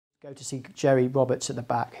go to see Jerry Roberts at the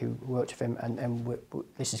back, who worked with him, and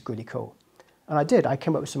this is really cool. And I did. I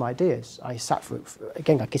came up with some ideas. I sat for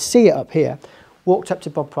again, I could see it up here, walked up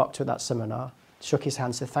to Bob Proctor at that seminar, shook his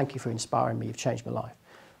hand, said, "Thank you for inspiring me, you've changed my life."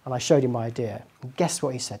 And I showed him my idea. And guess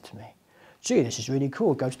what he said to me? "Gee, this is really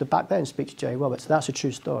cool. Go to the back there and speak to Jerry Roberts." That's a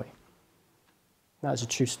true story. That is a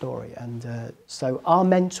true story. And so our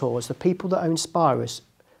mentors, the people that inspire us,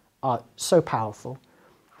 are so powerful.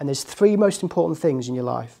 And there's three most important things in your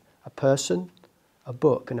life: a person, a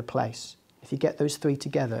book, and a place. If you get those three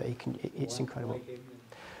together, it's incredible.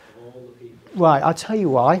 Right, I'll tell you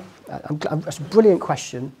why. That's a brilliant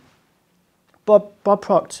question. Bob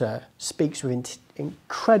Proctor speaks with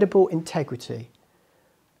incredible integrity.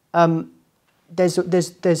 As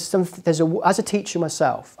a teacher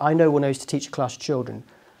myself, I know when I used to teach a class of children,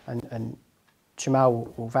 and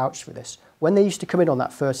Jamal will vouch for this, when they used to come in on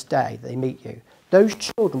that first day, they meet you, those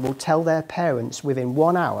children will tell their parents within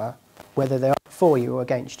 1 hour whether they're for you or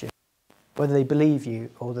against you, whether they believe you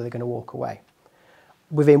or whether they're going to walk away,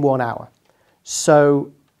 within 1 hour.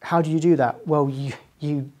 So how do you do that? Well,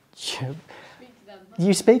 you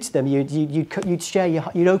speak to them. You'd share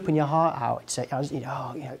you'd open your heart out and say, I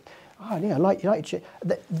like you.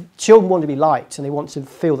 Children want to be liked and they want to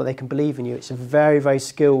feel that they can believe in you. It's a very, very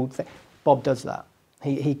skilled thing. Bob does that.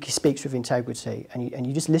 He speaks with integrity, and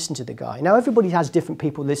you just listen to the guy. Now, everybody has different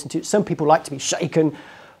people to listen to. Some people like to be shaken,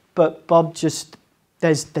 but Bob just,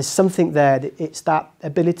 there's something there. It's that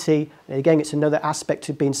ability, and again, it's another aspect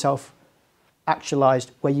of being self-actualized,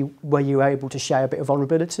 where you're able to share a bit of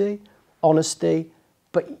vulnerability, honesty,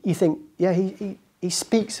 but you think, yeah, he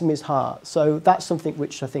speaks from his heart. So that's something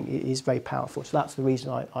which I think is very powerful. So that's the reason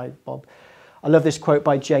Bob. I love this quote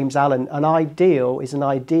by James Allen: "An ideal is an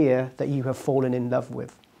idea that you have fallen in love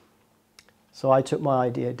with." So I took my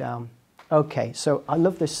idea down. Okay, so I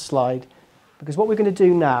love this slide, because what we're going to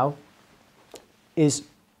do now is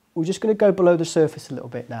we're just going to go below the surface a little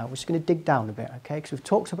bit now. We're just going to dig down a bit, okay? Because we've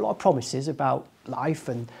talked a lot of promises about life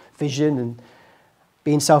and vision and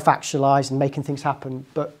being self-actualized and making things happen.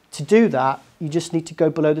 But to do that, you just need to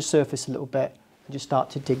go below the surface a little bit and just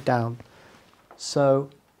start to dig down. So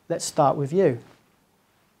let's start with you.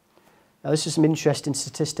 Now, this is some interesting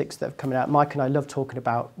statistics that have come out. Mike and I love talking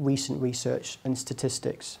about recent research and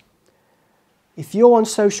statistics. If you're on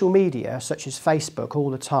social media, such as Facebook, all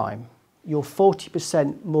the time, you're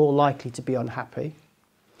 40% more likely to be unhappy,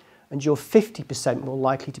 and you're 50% more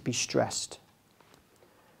likely to be stressed.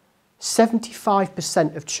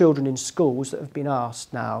 75% of children in schools that have been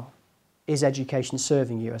asked now, is education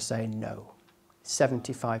serving you, are saying no.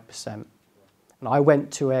 75%. And I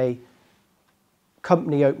went to a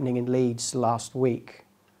company opening in Leeds last week,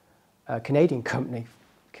 a Canadian company,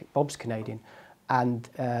 Bob's Canadian, and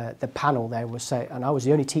the panel there was saying, and I was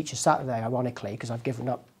the only teacher sat there, ironically, because I've given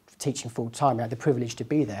up teaching full time. I had the privilege to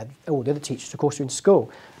be there. All the other teachers, of course, are in school,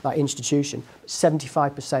 that institution.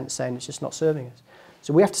 75% saying it's just not serving us.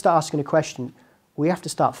 So we have to start asking a question. We have to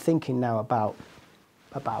start thinking now about,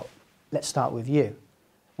 let's start with you.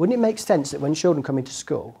 Wouldn't it make sense that when children come into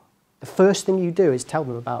school, the first thing you do is tell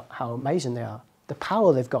them about how amazing they are, the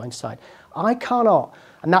power they've got inside? I cannot,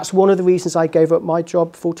 and that's one of the reasons I gave up my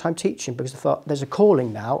job full-time teaching, because I thought there's a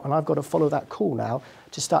calling now, and I've got to follow that call now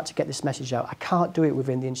to start to get this message out. I can't do it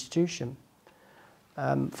within the institution.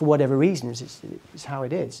 For whatever reasons, it's how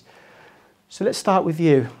it is. So let's start with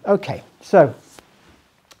you. Okay, so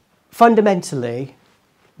fundamentally,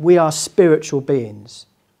 we are spiritual beings.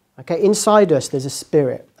 Okay, inside us, there's a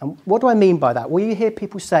spirit. And what do I mean by that? Well, you hear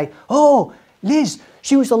people say, "Oh, Liz,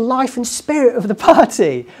 she was the life and spirit of the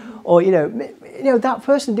party." Or, you know, that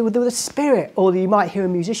person with the spirit. Or you might hear a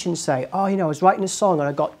musician say, "Oh, I was writing a song and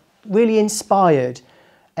I got really inspired,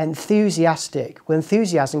 enthusiastic." Well,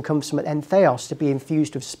 enthusiasm comes from an entheos, to be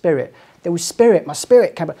infused with spirit. There was spirit, my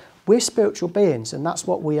spirit came. We're spiritual beings, and that's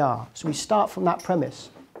what we are. So we start from that premise.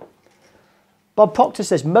 Bob Proctor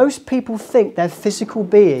says, most people think they're physical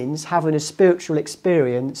beings having a spiritual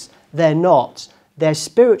experience. They're not. They're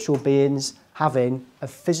spiritual beings having a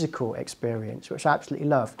physical experience, which I absolutely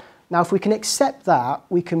love. Now, if we can accept that,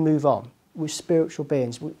 we can move on. We're spiritual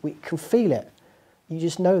beings. We can feel it. You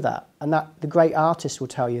just know that. And that the great artists will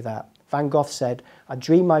tell you that. Van Gogh said, "I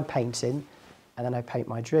dream my painting, and then I paint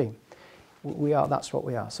my dream." That's what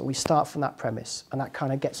we are. So we start from that premise, and that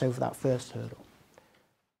kind of gets over that first hurdle.